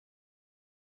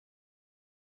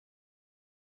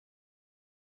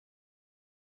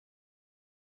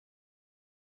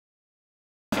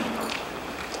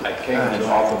came as a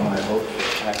result of my vote for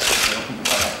tax reform.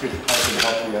 I can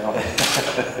help you out.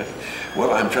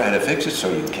 Well, I'm trying to fix it so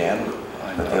you can.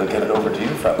 They'll get it over to you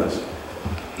fellas.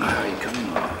 How are you coming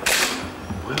on?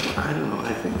 Well, I don't know.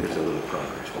 I think there's a little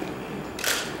progress being made.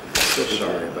 So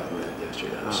sorry about that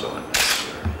yesterday. I'm so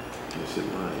unnecessary. Yes, it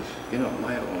was. You know,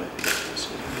 my only thing is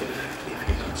if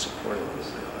you don't support it,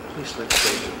 at least let's go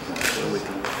to the point where we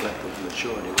can reflect with the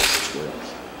majority of this will.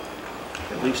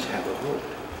 At least have a vote.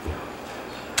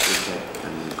 I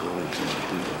mean, going to the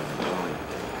people on the line,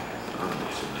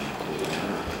 honest, and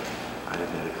I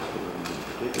have had a couple of them,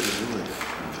 particularly numerous,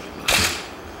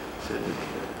 said that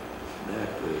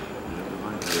never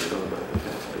mind how they thought about the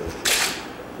tax bill,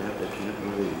 that they can't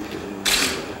really use it anymore,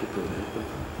 they have to prevent them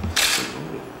from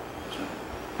voting. So,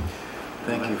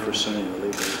 thank you for signing the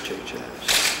legal HHS.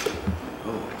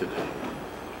 Oh, did they?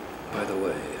 By the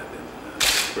way, I've been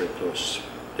very close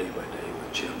day by day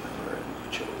with Jim Miller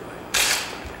and Joe Wright.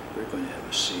 We're going to have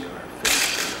a CR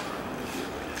finish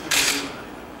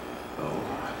Oh.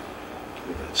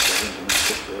 We got 7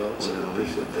 domestic bills and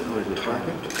Well, the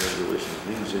target. Because there were some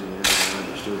things in there that I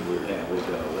understood were... Yeah, we've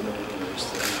got a limited those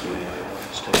things. We want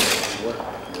to stay at work.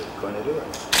 We're going to do it.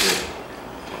 Good.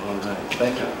 All right.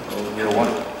 Thank you. You're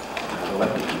wonderful. I'll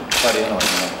let you cut in on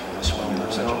this one.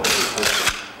 You're such a busy person.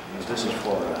 This is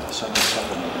for some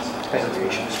supplement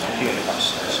appropriations. Here it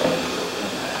comes. So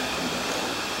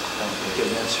get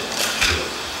an answer.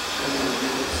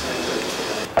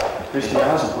 Mr.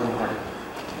 Rosen, good morning.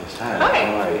 Yes, hi. Hi,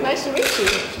 How are you? nice to meet you.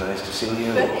 It's nice to see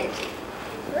you. Thanks.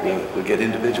 Great. We'll get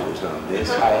individuals on this.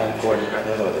 Hi, I'm Gordon.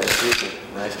 Hello there.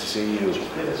 Nice to see you.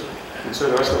 And so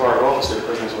the rest of our office is the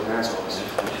President's Finance Office.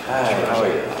 Hi, how are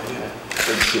you?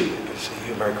 Good to see you. Good to see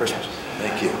you. Merry Christmas.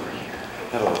 Thank you.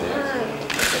 Hello there. Hi.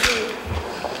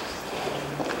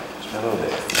 Hello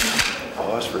there.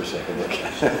 Pause for a second. All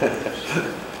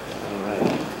right.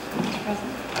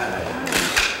 Hi.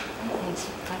 Thanks.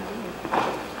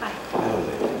 Hi. Hello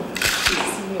there.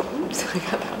 Oops, I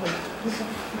got that one.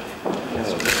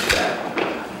 Hello there.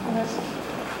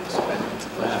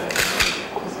 Hi.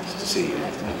 Nice to see you.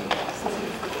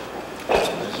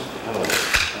 Hello.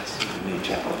 Nice to meet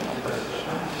you.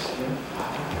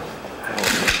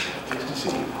 Nice to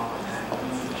see you.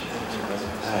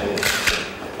 Hi.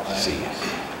 Nice to see you.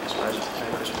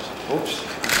 Oops.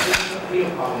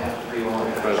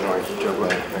 President Orange, Joe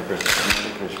Wright. Merry Christmas.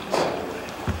 Merry Christmas.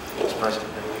 Mr. President.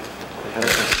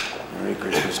 Merry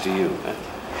Christmas to you.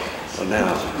 Well, now,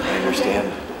 I understand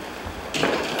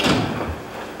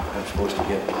I'm supposed to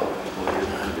get over here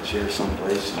behind the chair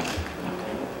someplace.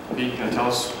 Pete, can you tell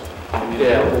us?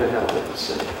 Yeah, we're going to have to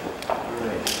sit. All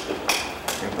right.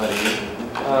 Everybody,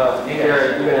 Gary,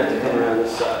 you're going to have to come around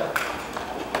this side.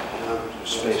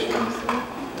 space.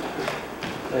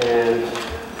 And,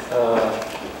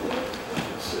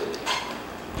 let's see.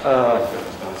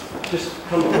 Just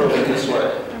come over this way.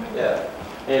 Yeah.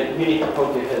 And you need to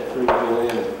poke your head through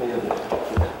Julian and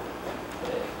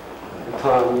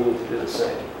Tom, you need to do the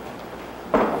same.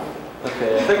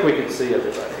 Okay, I think we can see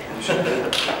everybody.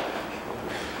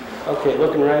 Okay,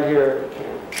 looking right here.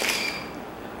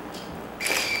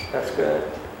 That's good.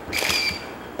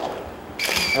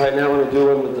 All right, now I want to do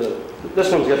one with the,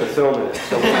 this one's got the film in it.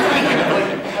 So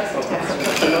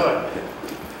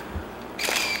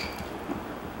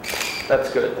that's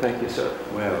good, thank you, sir.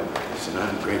 Well, listen,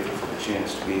 I'm grateful for the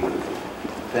chance to be with you.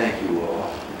 Thank you all.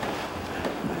 I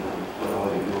know what all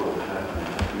you do all the time.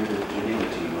 You're the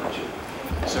team, aren't you?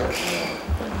 Sir.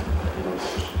 You know,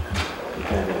 you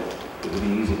kind of, it would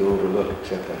be easy to overlook,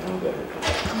 except I know better.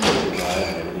 You drive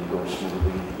and everything goes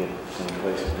smoothly and you get to some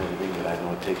places and everything, but I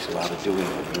know it takes a lot of doing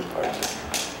on your part.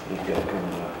 You've got to come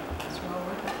along.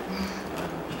 I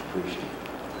appreciate it.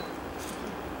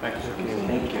 Thank you, sir.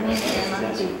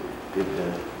 Thank you. Did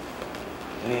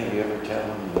any of you ever tell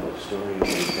them the story of the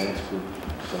advance group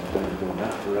sometime ago?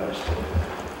 Not for us,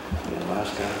 but in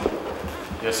Moscow?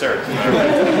 Yes, sir.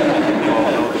 You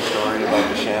all know the story about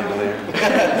the chandelier?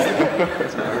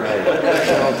 All right.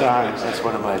 Several times. That's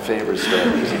one of my favorite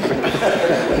stories.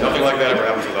 Nothing like that ever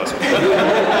happens with us.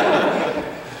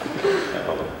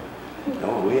 No,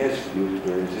 we had a few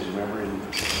experiences. Remember in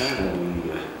China,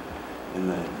 we, in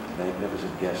the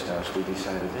magnificent guest house, we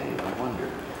decided, hey, I wonder.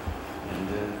 And,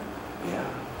 yeah,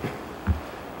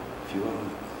 a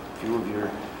few of your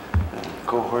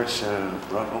cohorts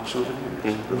brought home souvenirs.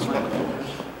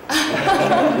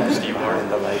 Steve Martin.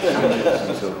 And the lights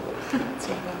and so forth.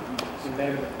 You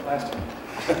made it last time.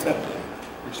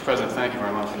 Mr. President, thank you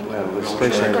very much. Well,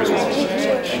 let's Merry Christmas.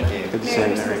 Thank you. Good to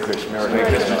say Merry Christmas. Merry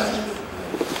Christmas.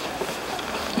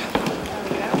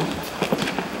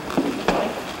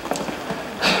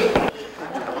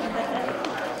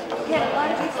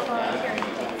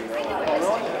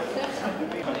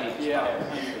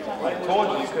 I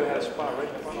told you could have had a spot right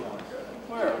in front of one.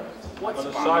 Where? What On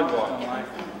the spot? sidewalk.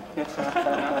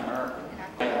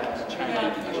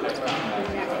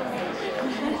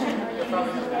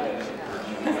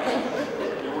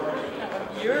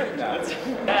 You're nuts.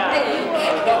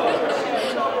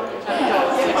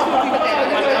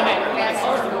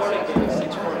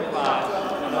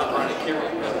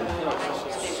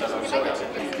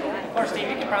 Or Steve,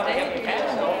 you could probably have your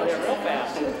cats over there real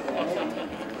fast.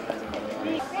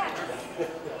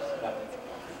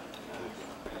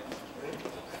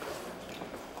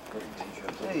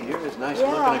 Hey, you're as nice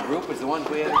looking a group as the ones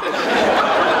we had.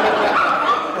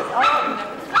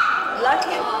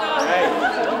 Lucky.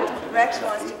 Rex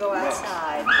wants to go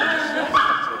outside.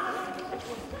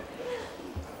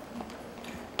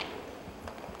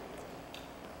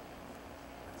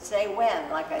 Say when,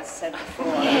 like I said before.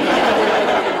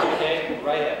 Okay,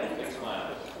 right at big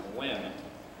smiles. When?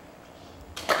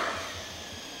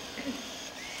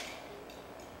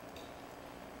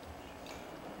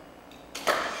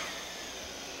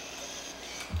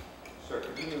 Sir,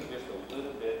 could you move just a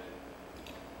little bit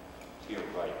to your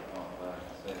right? Oh,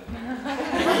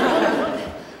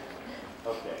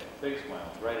 okay, big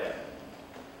smiles, right at me.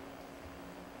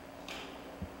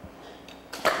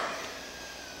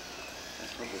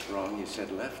 What was wrong? You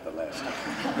said left the last time.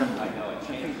 I know, it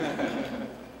changed.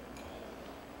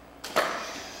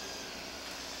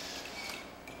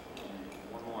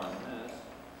 One more on this.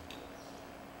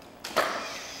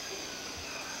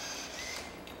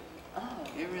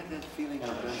 You ever had that feeling you've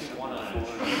done something One on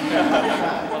before?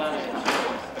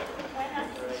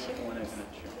 One is an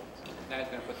insurance. Now he's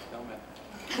gonna put the film in.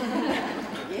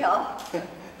 Yeah.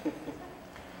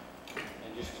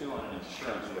 And just two on an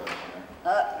insurance bill.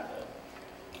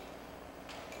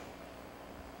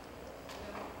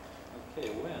 Okay,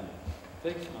 when?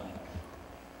 Big smile.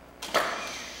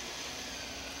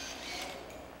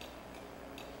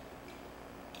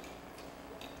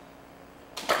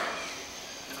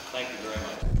 Thank you very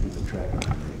much.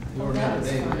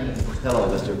 Hello,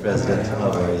 Mr. President.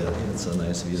 How are you? It's so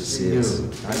nice of you to see us.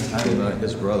 I'm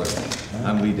his brother.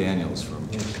 I'm Lee Daniels from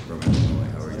Illinois.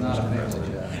 How are you, Mr.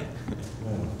 President?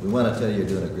 We want to tell you you're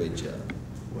doing a great job.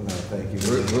 Well, thank you.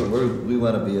 We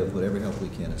want to be of whatever help we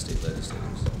can as state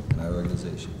legislators in our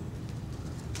organization.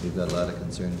 We've got a lot of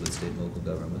concerns with state and local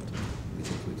government. We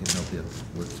think we can help you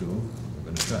work through them. We're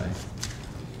going to try.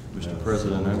 Mr.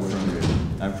 President,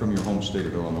 I'm from your home state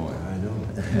of Illinois. I know.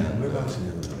 Whereabouts in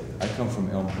Illinois? I come from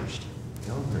Elmhurst.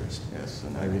 Elmhurst. Yes,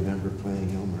 and I remember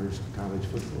playing Elmhurst college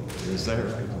football. Is that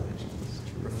right? It's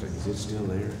terrific. Is it still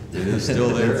there? It is still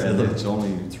there, and it's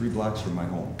only 3 blocks from my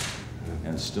home,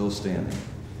 and it's still standing.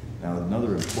 Now,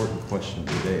 another important question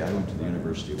today, I went to the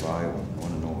University of Iowa, and I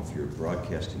want to know if your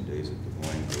broadcasting days at Des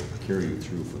Moines will carry you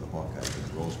through for the Hawkeyes at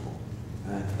the Rose Bowl.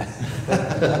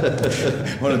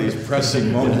 One of these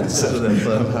pressing moments. I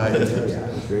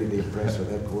was greatly impressed with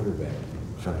that quarterback.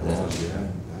 I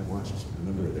watched a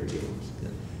number of their games. Yeah.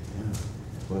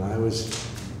 Well, I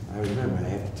remember, I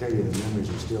have to tell you, the memories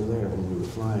are still there when we were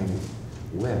flying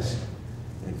west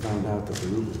and found out that the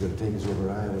route was going to take us over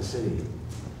Iowa City.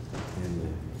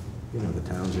 And, you know, the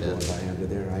towns are going by under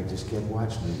there. I just kept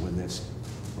watching it.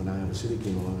 When Iowa City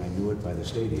came along, I knew it by the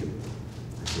stadium.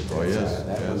 I said, Oh, yes.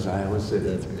 That was Iowa City.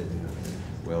 That's great.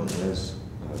 Well, as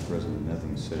President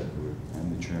Nething said, I'm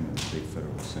the chairman of the State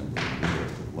Federal Assembly, and we are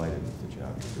delighted with the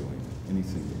job you're doing.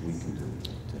 Anything that we can do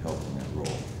to help in that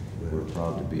role, we're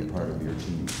proud to be a part of your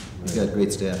team. We've got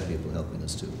great staff people helping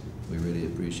us too. We really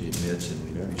appreciate Mitch and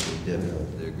we appreciate Debbie.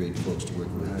 They're great folks to work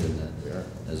with. And,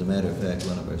 as a matter of fact,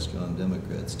 one of our strong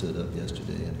Democrats stood up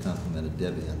yesterday and complimented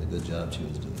Debbie on the good job she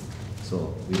was doing.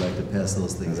 So we like to pass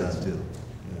those things on too.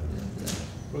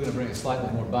 We're going to bring a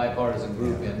slightly more bipartisan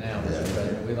group in now, Mr.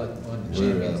 President. We'd like one of the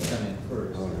champions come in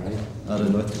first. All right. Out of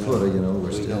North Dakota, you know,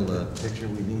 we're still... the picture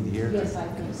we need here? Yes, I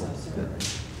think so, sir.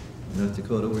 North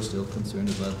Dakota, we're still concerned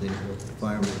about the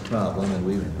farm problem, and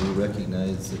we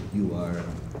recognize that you are.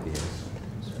 Yes.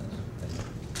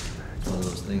 It's one of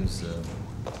those things,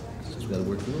 just got to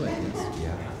work through, I guess.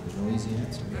 Yeah. There's no easy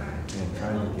answer. And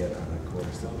trying to get on the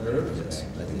course that Yes,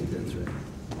 I think that's right.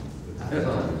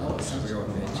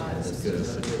 That's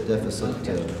good. Deficit,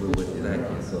 we're with you.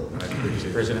 Thank you.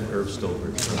 President Irv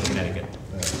Stolberg from Connecticut.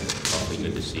 Awfully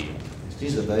good to see you.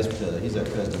 He's the he's our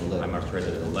president-elect. I'm our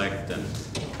president-elect, and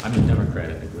I'm a Democrat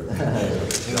in the group.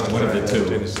 One of the two.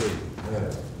 Tennessee.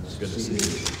 It's good to see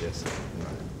you. Yes.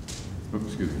 Oops,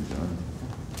 excuse me, John.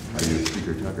 How are you,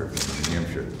 Speaker Tucker from New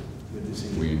Hampshire? Good to see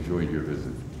you. We enjoyed your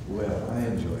visit. Well, I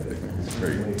enjoyed it. It's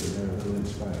great. Way to feel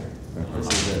inspired. This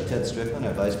is Ted Strickland,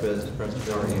 our vice president,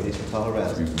 he's from Colorado.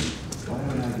 Excuse me. Why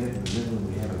don't I get in the middle and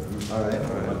we have a group? All right.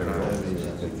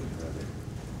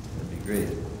 That'd be great.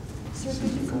 Sir,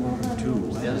 could you come over?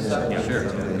 Yeah, sure.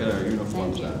 We've got our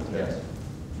uniforms on. Yes.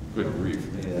 Good grief.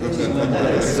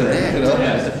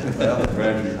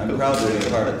 I'm proud to be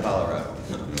part of Colorado.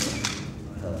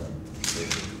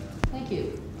 Thank you.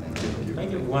 Can I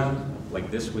get one like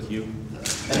this with you?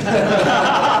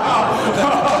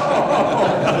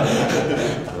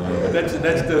 That's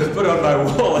to put on my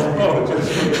wall at home.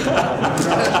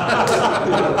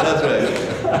 That's right.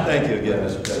 Thank you again,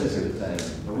 Mr. President.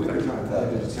 But we were talking about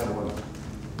this, a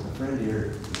friend here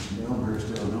in Elmhurst,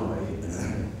 Illinois,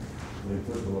 played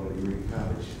football at Eureka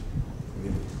College. A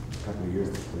couple of years,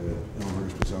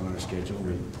 Elmhurst was on our schedule.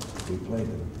 We played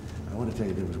them. I want to tell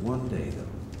you, there was one day,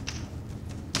 though,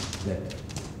 that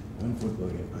one football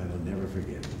game I will never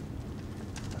forget.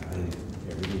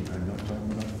 I'm not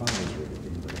talking about fouls or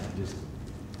anything, but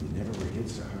you never were hit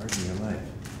so hard in your life.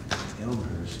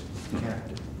 Elmhurst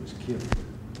captain was killed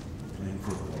playing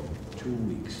football 2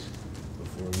 weeks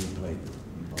before we played them.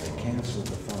 They canceled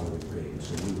the following grade,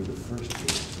 so we were the first game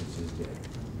since his death.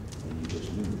 And you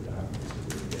just knew that obviously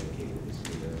we were dedicated to his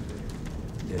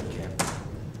dead captain.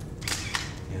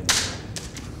 And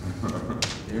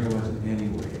there wasn't any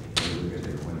way we were going to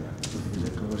win that. It was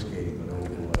a close game, but oh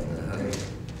boy,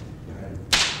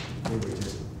 they were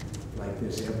just like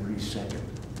this every second.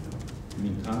 You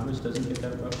mean Congress doesn't get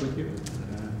that rough with you?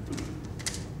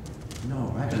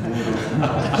 No, actually.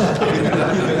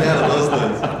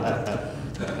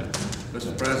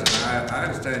 Mr. President, I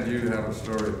understand you have a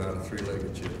story about a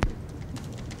three-legged chicken.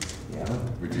 Yeah.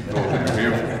 Would you go to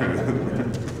New Hampshire?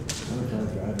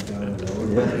 Sometimes driving down the road,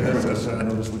 I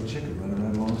noticed a chicken running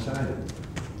right alongside it.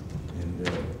 And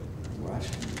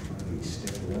watched him finally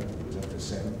step it up. It was up to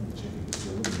 7, the chicken was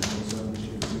still, and all of a sudden the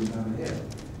chicken was down the head.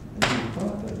 And he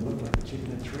thought that it looked like a chicken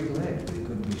had 3 legs, but he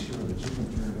couldn't be sure. The chicken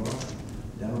turned off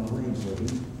down the lane, so he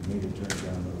made it turn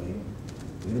down the lane.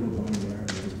 The little barnyard,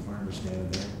 there was a farmer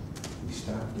standing there. He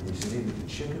stopped and he said, "Hey, did the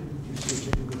chicken, did you see a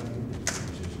chicken go back in there?" He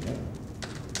says, "Yep."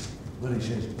 Well, he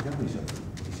says, "Tell me something."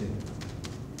 He said,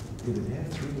 "Did it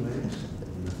have 3 legs?"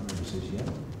 And the farmer says, "Yep.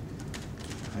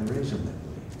 I raised them that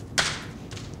way."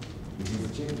 He said,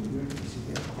 "The chicken, he said,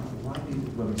 "Yeah, why do you?"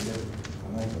 Well, he said,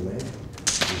 "I like the leg."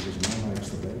 He says, "Mom likes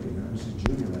the leg," and now Mrs.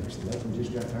 Junior likes the leg, and just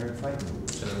got tired fighting over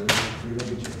it. So there's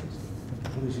 3-legged chickens.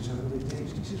 Well, he says, "How do they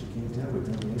taste?" He says, "We can't tell. We've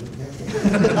never had a cat."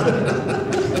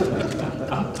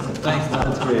 Thanks,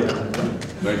 that's great.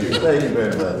 Thank you. Thank you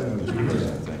very much. Thank you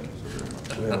so much.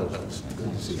 Well, it's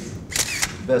good to see you.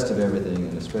 Best of everything,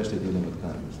 and especially dealing with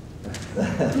Congress.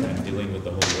 And dealing with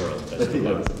the whole world. That's the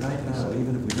luck. Right now,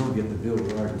 even if we don't get the bill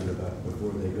we're arguing about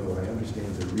before they go, I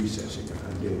understand they're recessing.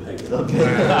 I'm doing it. Okay.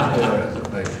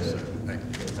 Thank you, sir. Thank you.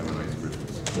 Have a nice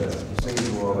Christmas. Same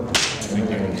to all of you. Thank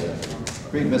you.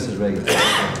 Greet Mrs. Reagan.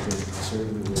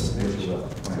 Certainly will.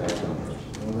 Thank you.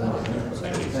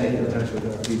 Thank you. In touch with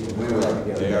our people.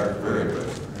 They are very good.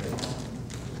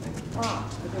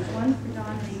 There's one for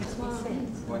Don Reeves.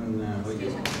 When we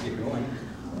get going.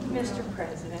 Mr.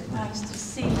 President, nice to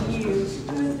see you.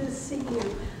 Good to see you.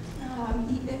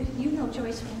 You know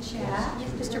Joyce Van Schaaf,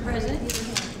 Mr. President,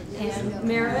 and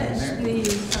Merrett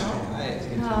Smith.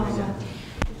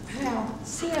 Well,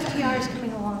 CFTR is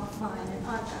coming along fine, and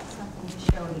I've got something to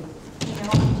show you. You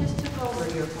know, I just took over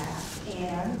your path,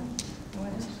 and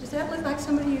does that look like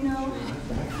somebody you know?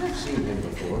 I've seen him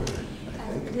before.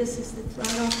 This is the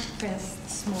front press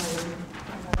this morning.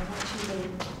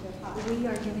 We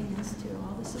are giving this to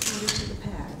all the supporters of the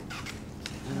PAC.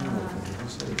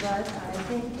 But I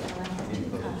think I have 2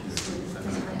 copies because I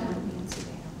have to be in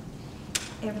Savannah.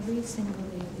 Every single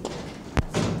day of the year,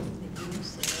 that you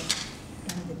said,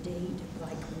 and the date,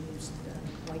 like when you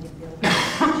appointed Bill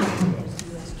as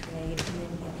U.S. Trade, and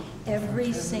then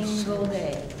every single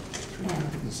day.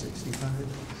 365?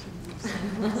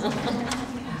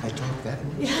 I talk that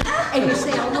way. And you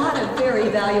say a lot of very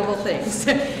valuable things.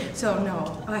 So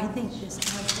no, I think this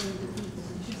absolutely.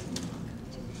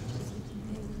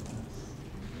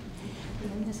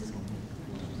 And this is going to be.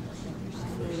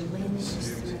 When this is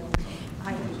through,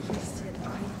 I said I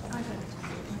got to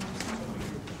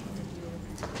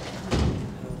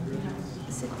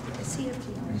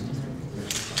CFTR.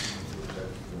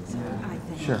 So I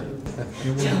think. Sure.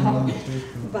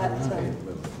 But.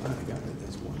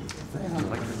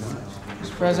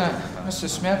 Mr. President, Mr.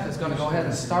 Smith is going to go ahead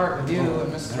and start with you,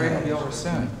 and Mrs. Reagan will be over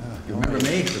soon. You remember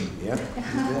me from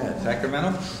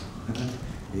Sacramento?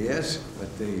 Yes, but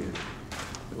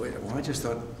well, I just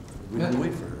thought we'd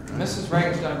wait for her. Mrs.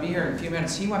 Reagan's going to be here in a few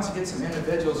minutes. He wants to get some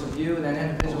individuals with you and then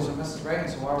individuals with Mrs. Reagan,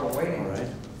 so while we're waiting. All right.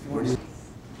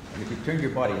 turned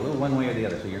your body a little one way or the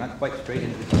other, so you're not quite straight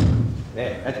into the camera.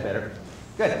 There, that's better.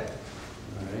 Good.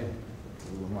 All right.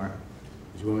 A little more.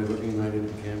 Is you want me looking right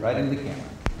into the camera? Right into the camera.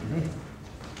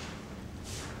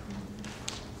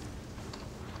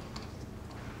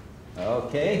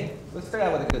 Okay, let's start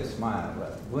out with a good smile,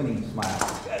 a winning smile.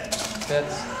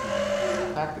 That's,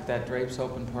 the fact that that drape's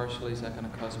open partially, is that going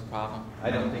to cause a problem?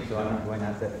 I don't think so. I'm not going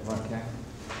out that front camera.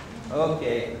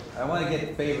 Okay, I want to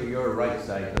get favor your right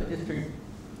side. So just turn.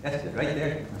 That's it, right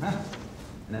there.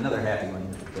 And another happy one.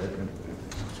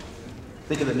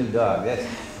 Think of the new dog. That's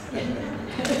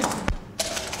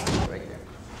right there.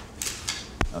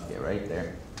 Okay, right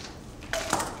there.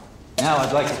 Now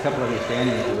I'd like a couple of you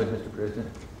standing if you would, Mr. President.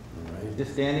 All right.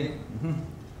 Just standing.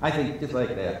 I think just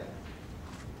like that.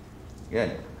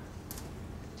 Good.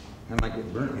 I might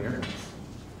get burnt here.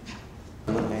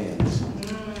 Hands.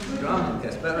 Drum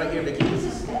test, about right here, Vicki. It's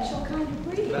a special kind of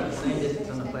breed. About the same distance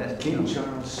on the plastic. King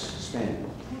Charles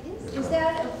Spaniel. Is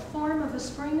that a form of a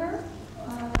Springer?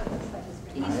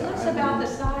 He looks about the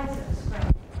size of a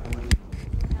Springer.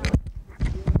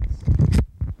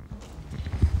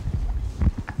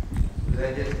 Was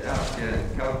that just out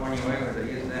California way, or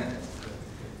they use that?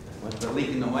 What's the leak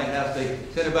in the White House? They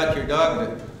said about your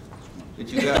dog that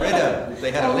you got rid of.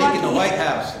 They had a leak in the White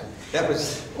House. That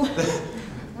was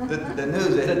the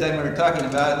news ahead of time we were talking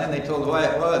about, and then they told why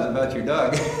it was about your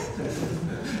dog.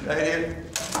 Right here.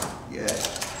 Yeah.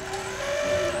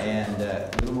 And a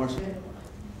little more.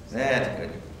 That's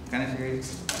good. Kind of serious.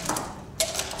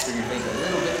 Turn your face a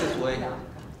little bit this way.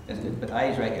 That's good. But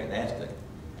eyes right here. That's good.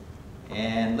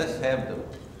 And let's have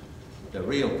the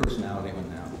real personality one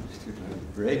now. Mr.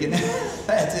 Reagan.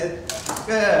 That's it.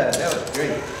 Good. That was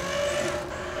great.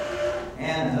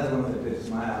 And another one with a good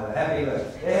smile. A happy look.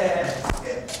 Yeah.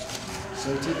 Yeah.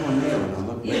 So take one there and I'll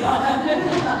look back.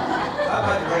 How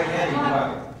about the right hand in your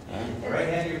pocket? Right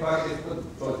hand in your pocket, just put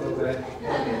both of that.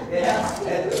 Yeah, that's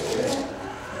good.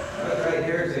 Look right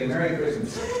here, say Merry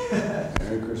Christmas.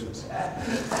 Merry Christmas.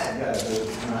 That got a good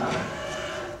smile.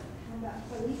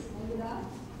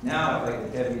 Now I'd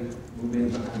like to have you move in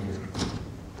behind your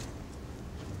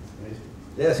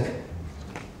desk.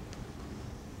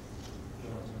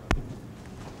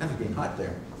 I'm getting hot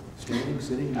there. Standing,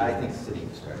 sitting? I think sitting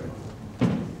is better.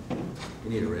 You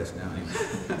need a rest now anyway.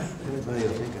 Everybody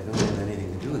will think I don't have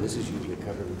anything to do. This is usually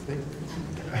covered with paper.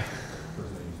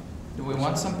 Do we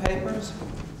want some papers?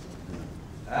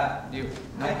 Do you?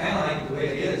 I kind of like the way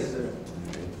it is.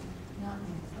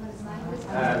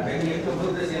 Maybe you can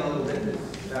move this in a little bit.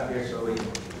 This up here so we.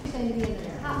 It's going to be in the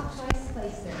top choice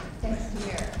place there, thanks to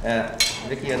Mayor.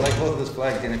 Vicki, I'd like both of those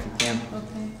flags in if you can.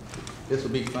 Okay. This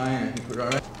will be fine. I think we're all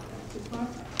right.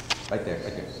 Right there,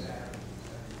 right there.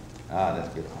 Ah,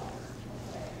 that's good.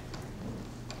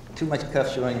 Too much cuff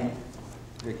showing,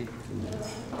 Vicki.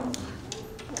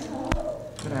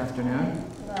 Good afternoon.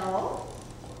 Hello.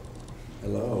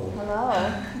 Hello.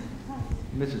 Hello.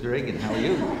 Mrs. Reagan, how are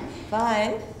you?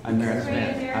 Fine. I'm Merrett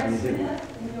Smith. How do you do?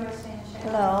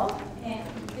 Hello. And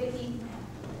Vicki,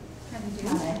 how do you do?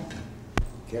 Hi.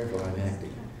 Careful, I'm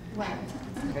acting. Wow.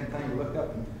 I had time to look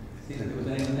up and see if there was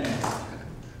anything there.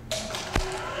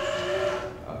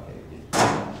 Okay, good.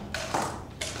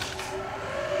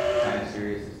 Kind of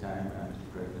serious this time, Mr.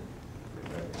 President.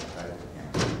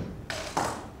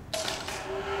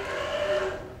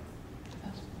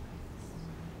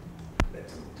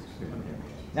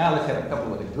 Now let's have a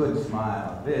couple with a good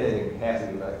smile, big,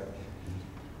 happy look.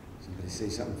 Somebody say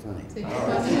something funny.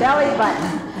 Belly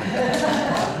button.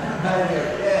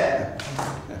 Yeah.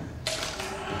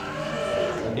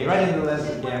 Okay, right into the lens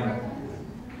of the camera.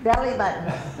 Belly button.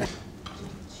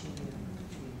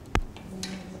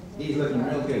 He's looking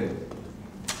real good.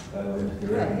 By the way, Mr.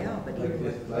 Reagan. Yeah, but he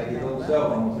like his old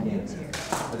self almost again.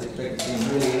 I was expecting to see him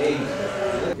really aged, but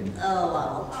he's looking. Oh,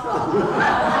 well.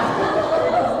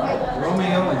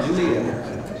 Romeo and Juliet.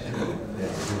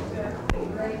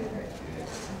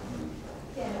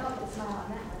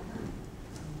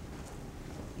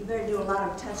 You better do a lot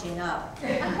of touching up. Can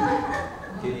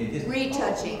you just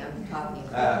Retouching, I'm talking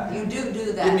about. You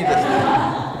do that. give me the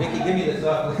Vicki, give me the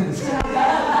soft lens. I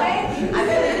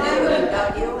really do,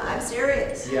 don't you? I'm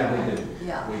serious. Yeah, we do.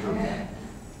 Yeah. We do. Okay.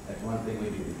 That's one thing we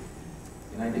do.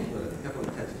 Can I just put a couple of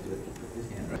touches to it? Put this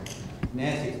hand right.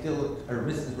 Nancy, it still looks, or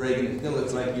Mrs. Reagan, it still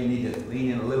looks like you need to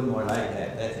lean in a little more like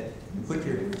that. That's it. You put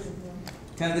your,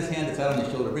 kind of this hand that's out on your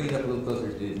shoulder, bring it up a little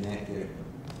closer to the neck there.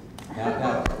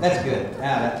 Now, that's good.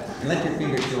 Now, and let your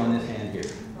fingers go on this hand here.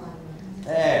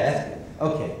 There, that's good.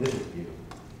 Okay, this is beautiful.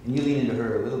 And you lean into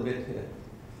her a little bit,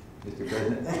 Mr.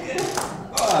 President.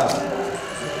 Oh,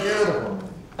 beautiful.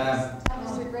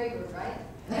 Mr. Graber, right?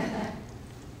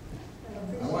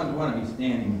 I want to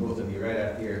standing, both of you, right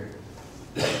out here.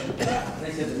 They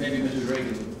said that maybe Mrs.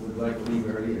 Reagan would like to leave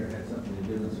early or had something to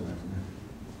do with something.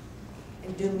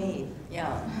 And do me,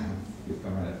 yeah. You'll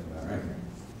come right up about right here.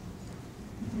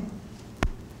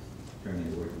 Turn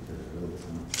your work to a little bit.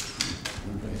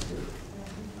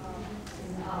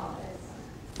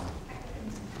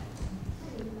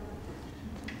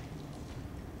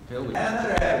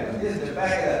 Another habit, just to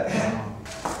back it up.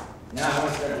 Now I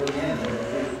want to start looking in.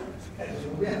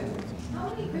 How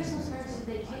many Christmas cards did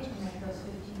they take to make those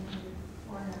 1,500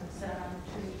 ornaments set on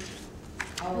the tree?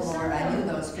 Oh, Lord, I knew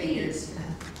those figures.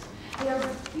 They're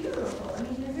beautiful. I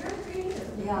mean, they're very creative.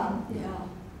 Yeah, yeah.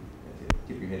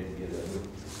 Keep your head together.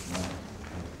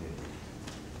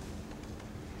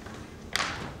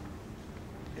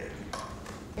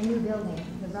 A new building,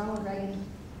 the Ronald Reagan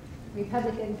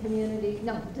Republican Community,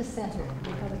 no, just Center,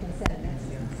 Republican Center.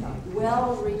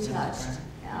 Well retouched.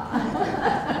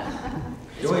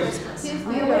 Joyce, Joyce is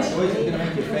going to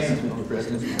make you famous, Mr.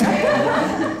 President.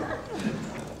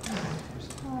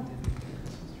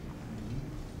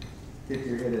 Get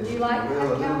your head in. Do you like that a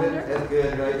little calendar? bit. That's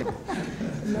good, right?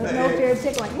 No fear of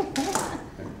tickling.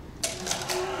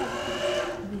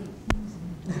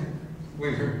 We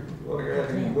were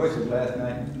photographing Joyce's last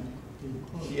night.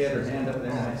 She had her hand up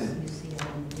there, and I said,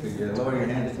 could you lower your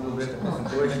hand just a little bit, Mr.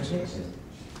 Joyce?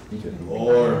 He said,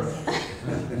 Lord.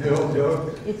 The old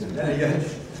joke. And then he got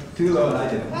too low, and I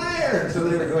said, fire! So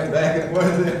they were going back and forth.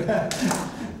 I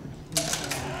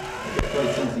got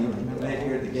quite since he was right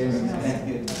here at the game.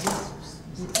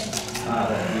 Ah,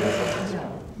 that's beautiful.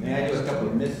 May I do a couple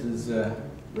of Mrs.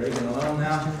 Reagan alone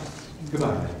now?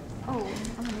 Goodbye. Oh,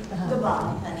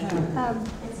 Goodbye, honey.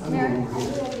 Merrett, Are you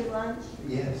at your lunch?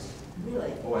 Yes.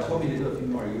 Really? Oh, I told you to do a few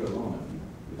more. You alone.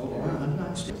 Oh, I'm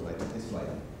not still Like this, like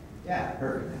yeah,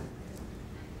 perfect.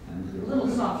 And A little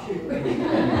soft shoe.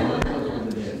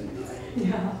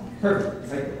 Yeah.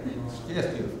 Perfect. Right there. Yes,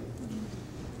 beautiful.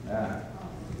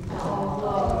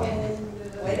 Oh,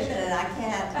 wait a minute, I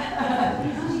can't.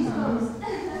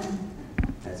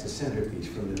 That's a centerpiece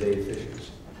from the Dave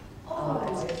Fishers. Oh,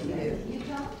 that's cute.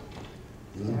 Utah?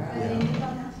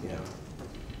 Yeah.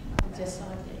 Just saw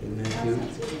it. Isn't that cute?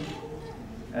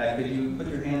 Could you put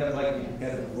your hand up like you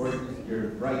got it before, your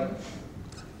right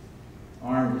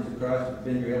arm just across,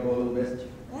 bend your elbow a little bit?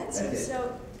 That's it. so.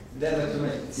 That looks so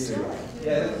much cuter. Silly.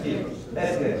 Yeah, that's cute.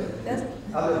 That's good.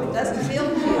 Doesn't feel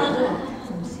cute.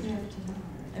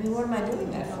 I mean, what am I doing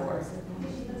that for?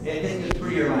 Yeah, just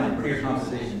free your line, free your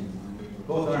composition.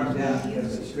 Both arms down,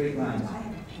 that's straight lines.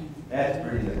 That's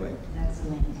pretty that way.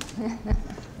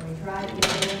 Try to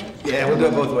get it. Yeah, we'll do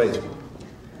it both ways.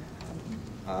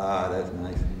 Ah, that's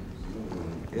nice.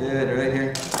 Good, right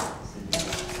here.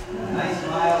 Nice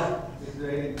smile.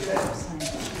 Good. Just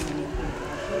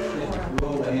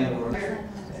roll the hand over.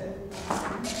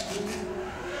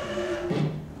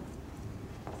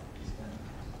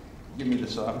 Give me the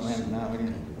soft hand now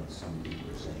again.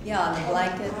 Yeah, and the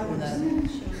blanket and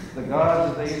the gauze,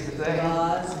 as they used to say.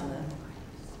 gauze and the.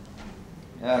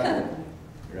 Yeah.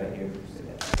 Right here.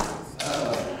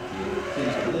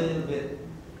 Seems a little bit,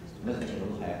 doesn't get a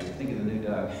little happier. Think of the new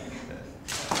dog.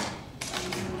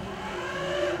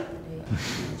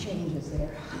 Changes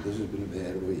there. This has been a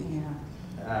bad week.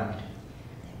 Yeah.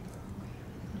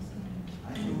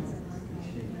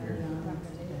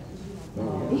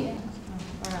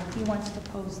 He wants to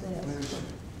pose this.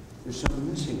 There's something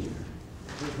missing here.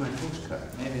 Where's my postcard?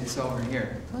 Maybe it's over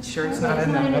here. Sure it's It's not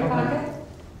in not in your the pocket?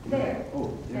 There.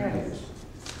 Oh, there it is.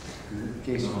 In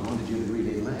case I wanted you to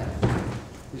really laugh.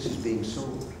 This is being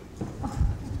sold.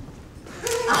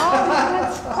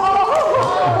 That's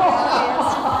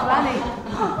funny.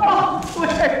 Oh,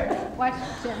 where? Watch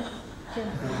Jim. Jim.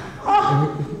 I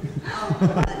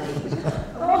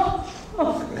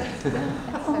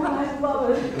love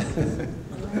it.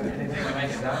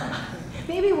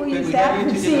 Maybe we'll use that for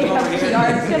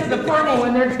CFTR instead of the purple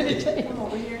when they're going to change.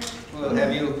 We'll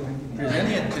have you present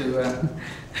it to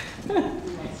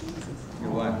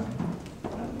your wife.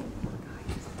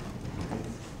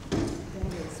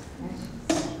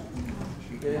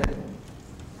 Good.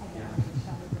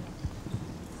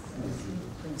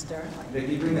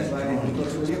 Vicki, bring that slide in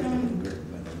close with you.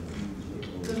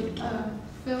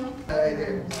 Phil? Right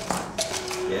there.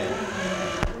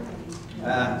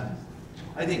 Yeah.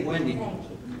 I think Wendy.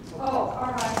 Oh,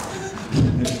 all right.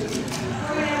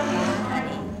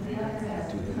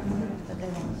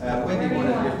 Wendy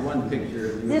wanted just one picture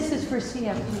of you. This is for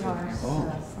CFTR. Oh.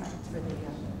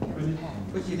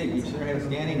 What do you think? You sure have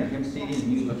scanning or him seeing and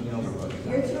you looking over?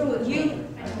 You're through with you.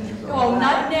 Oh,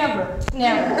 not never,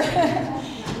 never.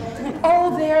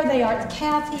 Oh, there they are.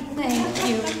 Kathy, thank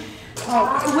you.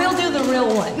 Oh, we'll do the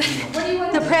real one. What do you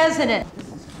want? The president.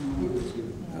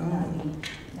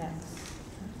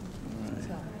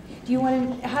 Do you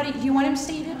want him, do you want him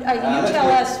seated? You tell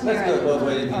us, Let's Merritt. go both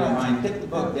ways, if you don't mind. Tip the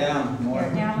book down more.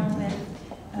 Here, down a little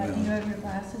bit. Do you have your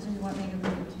glasses, or you want me to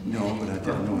read it to you? No, but I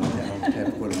don't know, I don't have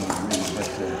to put them on ring, but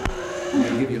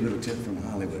I'll give you a little tip from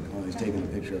Hollywood while he's taking a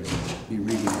picture of us. Be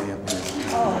reading way up there.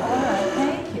 Oh, all right,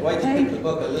 thank you. Why don't you tip the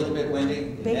book a little bit,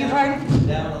 Wendy? Beg your Down. pardon?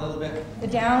 Down a little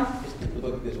bit. Down? Just tip the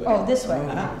book this way. Oh, this way.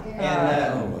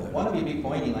 And one of you be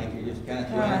pointing like you're just kind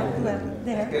of All right, left,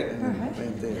 there. That's good. All right.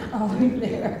 Right there. Oh,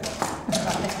 there.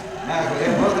 Now,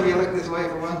 both of you look this way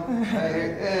for one. Right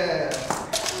here. Yeah.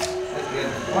 That's good.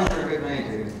 One for a good many,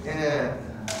 too. Yeah.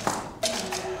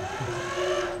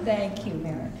 Thank you,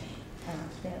 Merritt.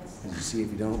 That's And you see,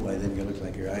 if you don't, why then you look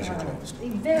like your eyes are closed.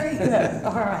 very good.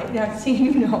 All right, now see,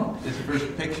 you know. This is the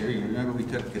first picture you remember we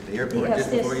took at the airport Yes,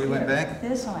 just before you went here, back?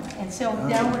 This one. And so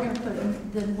now we're going to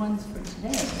put the ones for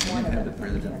today. You One of have the them.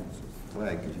 president's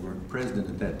flag because you weren't president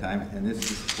at that time. And this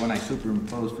is one I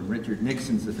superimposed from Richard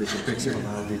Nixon's official picture.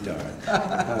 I'll be darned.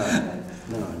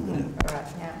 No, I'm good. All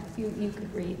right, now, if you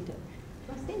could read.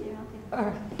 Well, stay there, okay. All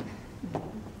right.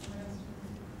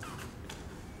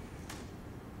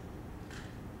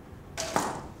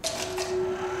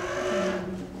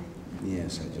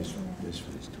 Yes, I just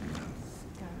finished doing that.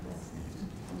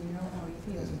 You know how he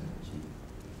feels.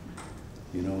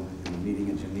 You know, in the meeting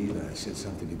in Geneva, I said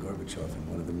something to Gorbachev in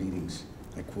one of the meetings.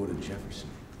 I quoted Jefferson.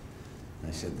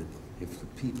 I said that if the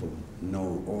people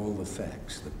know all the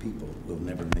facts, the people will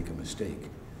never make a mistake.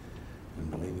 And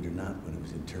believe it or not, when it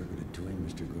was interpreted to him,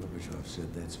 Mr. Gorbachev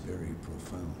said, that's very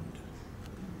profound.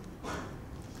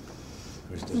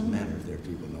 Of course, it doesn't matter if their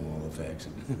people know all the facts.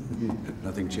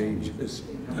 Nothing changes.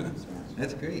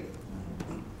 That's great.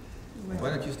 Why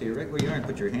don't you stay right where you are and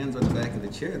put your hands on the back of the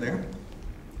chair there?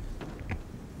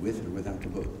 With or without the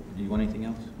book? Do you want anything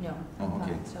else? No. Oh,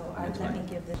 okay. So That's let me fine.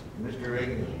 give this. Mr.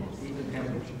 Reagan is the most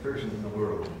even-tempered person in the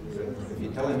world. If you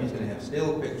tell him he's going to have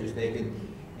still pictures taken,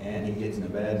 and he gets in a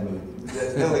bad mood. Is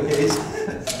that still the case?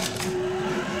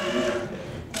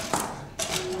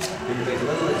 Put your face a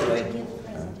little this way.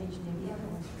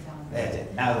 That's it.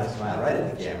 Now let's smile right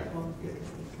at the camera.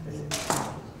 That's it.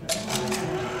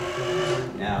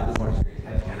 Now, a little more straight.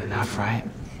 That's good enough, right?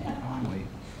 Wait.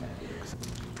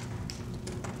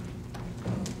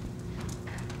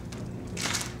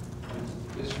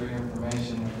 Just for your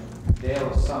information, Dale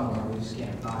is somewhere, we just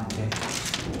can't find him.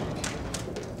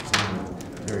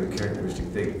 Very characteristic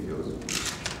thing, it feels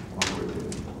awkward.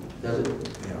 Does it?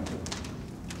 Yeah.